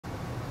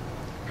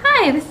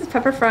Hi, this is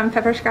Pepper from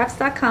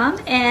pepperscraps.com,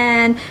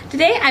 and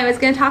today I was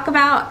going to talk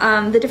about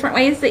the different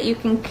ways that you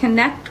can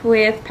connect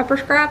with Pepper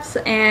Scraps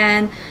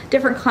and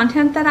different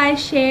content that I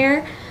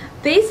share.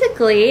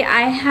 Basically,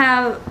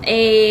 I've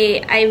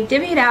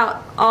divvied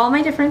out all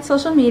my different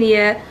social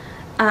media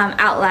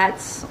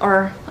outlets,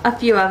 or a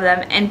few of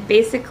them, and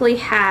basically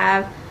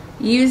have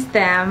used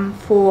them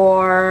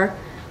for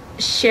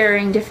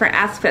sharing different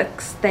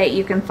aspects that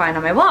you can find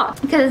on my blog.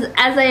 Because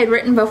as I had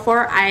written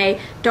before, I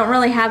don't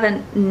really have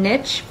a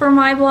niche for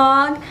my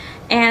blog,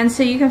 and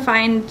so you can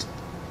find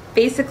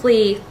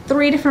basically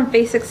 3 different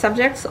basic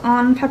subjects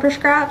on Pepper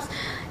Scraps.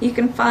 You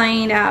can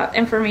find out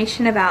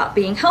information about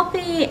being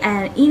healthy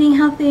and eating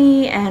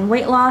healthy and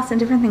weight loss and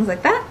different things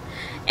like that.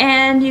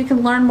 And you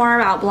can learn more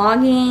about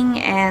blogging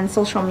and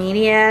social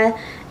media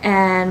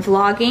and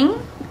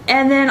vlogging.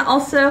 And then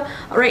also,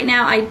 right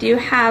now I do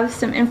have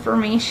some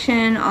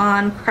information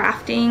on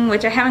crafting,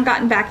 which I haven't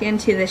gotten back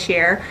into this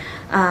year,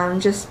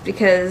 just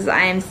because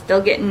I'm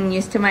still getting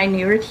used to my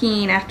new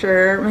routine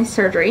after my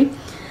surgery.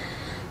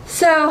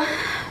 So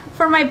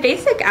for my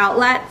basic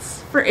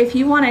outlets, for if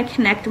you want to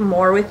connect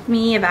more with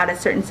me about a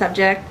certain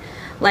subject,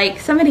 like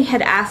somebody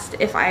had asked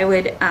if I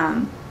would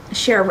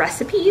share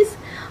recipes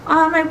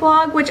on my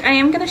blog, which I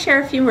am going to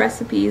share a few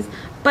recipes.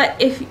 But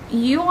if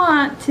you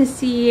want to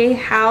see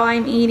how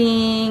I'm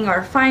eating,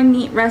 or find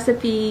neat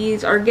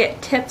recipes, or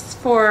get tips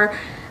for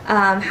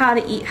how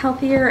to eat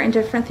healthier and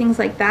different things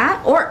like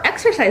that, or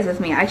exercise with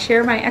me, I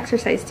share my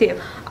exercise too.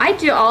 I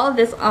do all of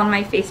this on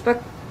my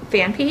Facebook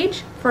fan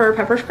page for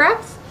Pepper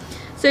Scraps.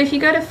 So if you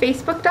go to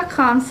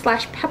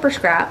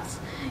facebook.com/pepperscraps,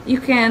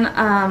 you can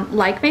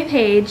like my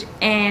page,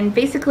 and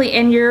basically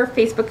in your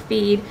Facebook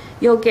feed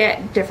you'll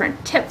get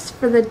different tips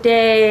for the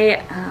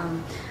day.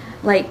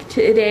 Like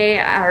today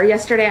or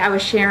yesterday I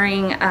was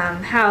sharing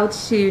how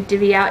to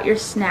divvy out your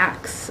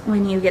snacks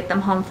when you get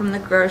them home from the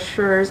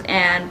grocers,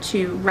 and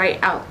to write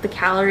out the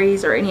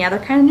calories or any other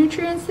kind of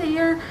nutrients that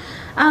you're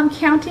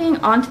counting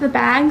onto the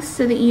bags,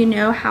 so that you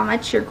know how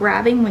much you're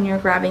grabbing when you're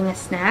grabbing a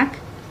snack.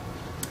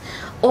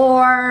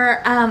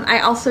 Or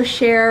I also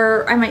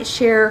I might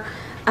share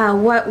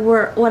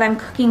what I'm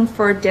cooking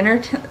for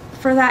dinner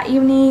for that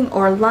evening,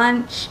 or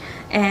lunch.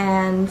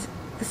 And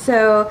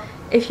so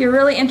if you're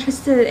really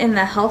interested in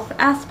the health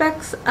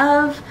aspects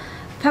of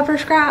Pepper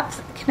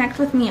Scraps, connect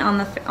with me on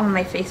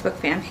my Facebook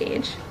fan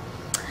page.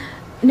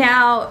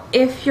 Now,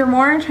 if you're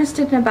more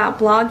interested about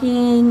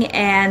blogging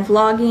and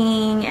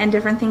vlogging and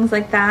different things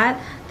like that,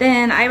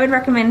 then I would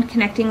recommend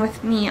connecting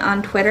with me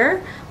on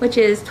Twitter, which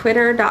is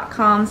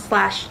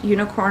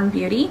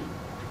twitter.com/unicornbeauty.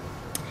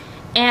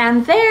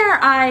 And there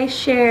I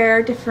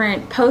share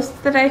different posts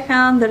that I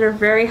found that are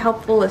very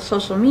helpful with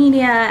social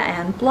media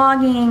and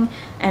blogging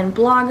and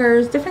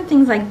bloggers, different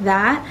things like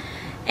that.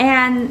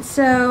 And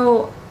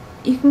so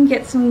you can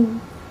get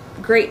some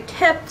great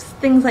tips,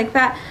 things like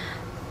that.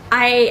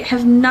 I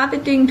have not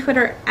been doing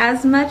Twitter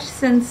as much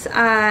since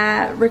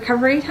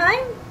recovery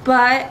time,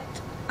 but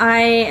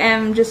I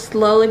am just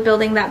slowly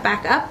building that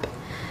back up.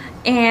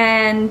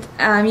 And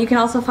you can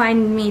also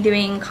find me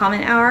doing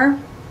Comment Hour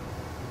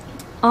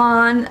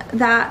on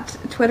that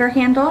Twitter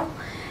handle.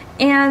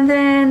 And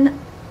then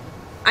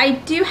I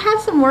do have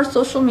some more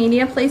social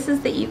media places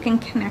that you can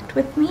connect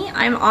with me.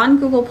 I'm on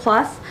Google+.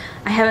 I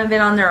haven't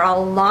been on there a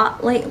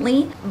lot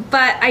lately,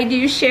 but I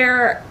do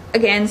share,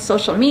 again,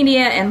 social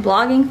media and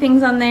blogging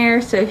things on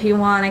there. So if you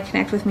want to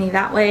connect with me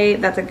that way,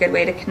 that's a good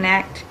way to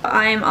connect.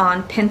 I'm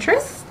on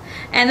Pinterest,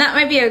 and that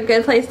might be a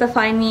good place to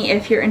find me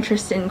if you're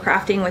interested in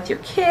crafting with your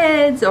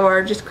kids,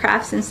 or just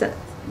crafts and stuff,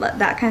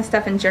 that kind of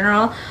stuff in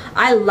general.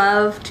 I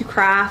love to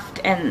craft,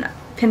 and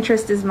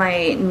Pinterest is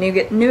my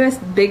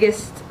newest,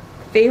 biggest,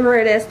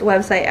 favoriteest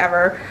website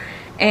ever.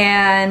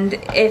 And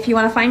if you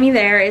want to find me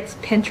there, it's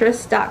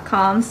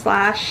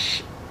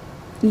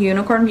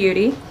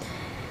pinterest.com/unicornbeauty,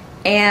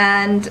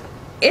 and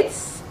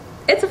it's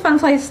a fun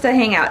place to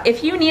hang out.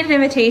 If you need an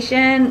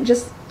invitation,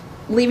 just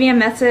leave me a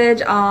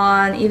message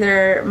on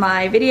either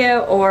my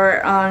video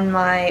or on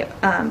my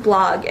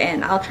blog,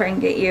 and I'll try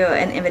and get you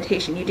an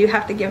invitation. You do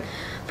have to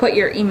put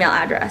your email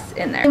address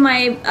in there.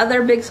 My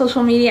other big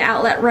social media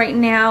outlet right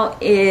now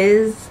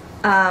is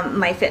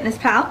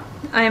MyFitnessPal.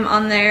 I'm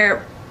on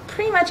there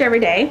pretty much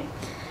every day.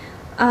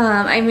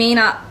 I may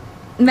not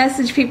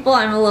message people,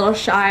 I'm a little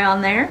shy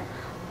on there,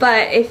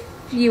 but if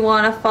you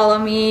want to follow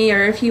me,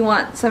 or if you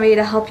want somebody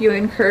to help you,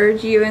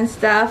 encourage you and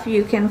stuff,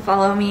 you can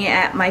follow me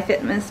at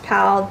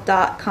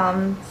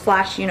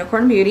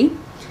myfitnesspal.com/unicornbeauty.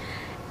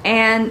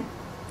 And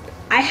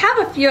I have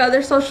a few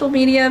other social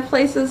media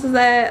places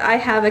that I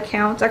have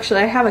accounts.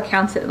 Actually, I have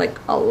accounts at like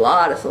a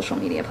lot of social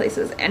media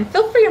places, and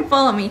feel free to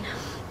follow me.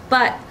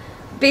 But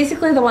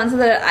basically the ones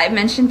that I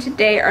mentioned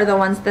today are the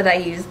ones that I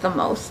use the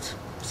most.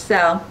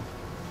 So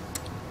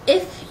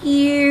if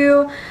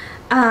you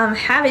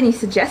have any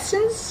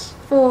suggestions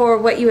for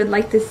what you would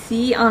like to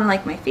see on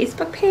like my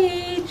Facebook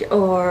page,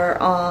 or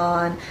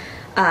on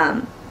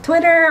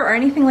Twitter, or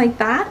anything like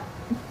that,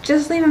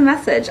 just leave a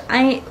message.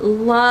 I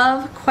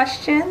love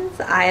questions,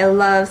 I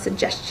love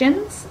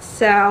suggestions,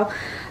 so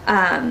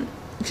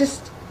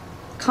just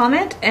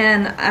comment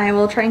and I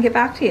will try and get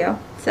back to you.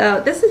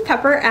 So this is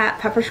Pepper at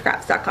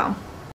pepperscraps.com.